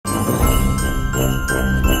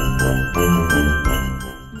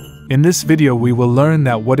In this video we will learn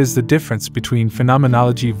that what is the difference between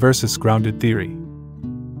phenomenology versus grounded theory.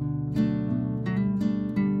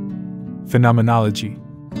 Phenomenology.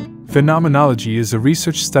 Phenomenology is a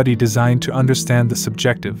research study designed to understand the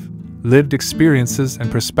subjective, lived experiences and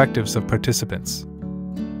perspectives of participants.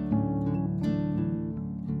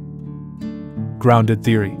 Grounded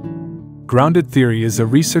theory. Grounded theory is a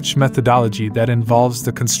research methodology that involves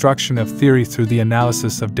the construction of theory through the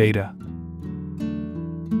analysis of data.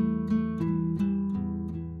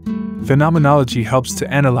 Phenomenology helps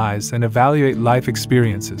to analyze and evaluate life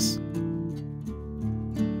experiences.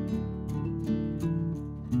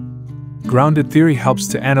 Grounded theory helps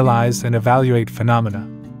to analyze and evaluate phenomena.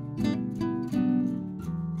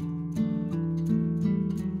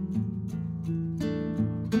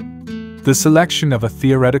 The selection of a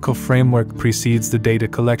theoretical framework precedes the data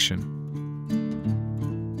collection.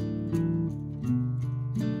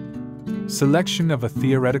 Selection of a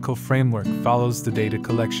theoretical framework follows the data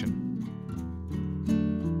collection.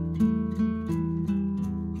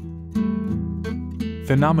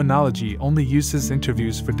 Phenomenology only uses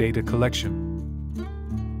interviews for data collection.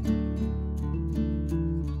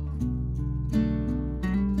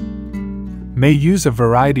 May use a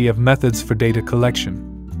variety of methods for data collection.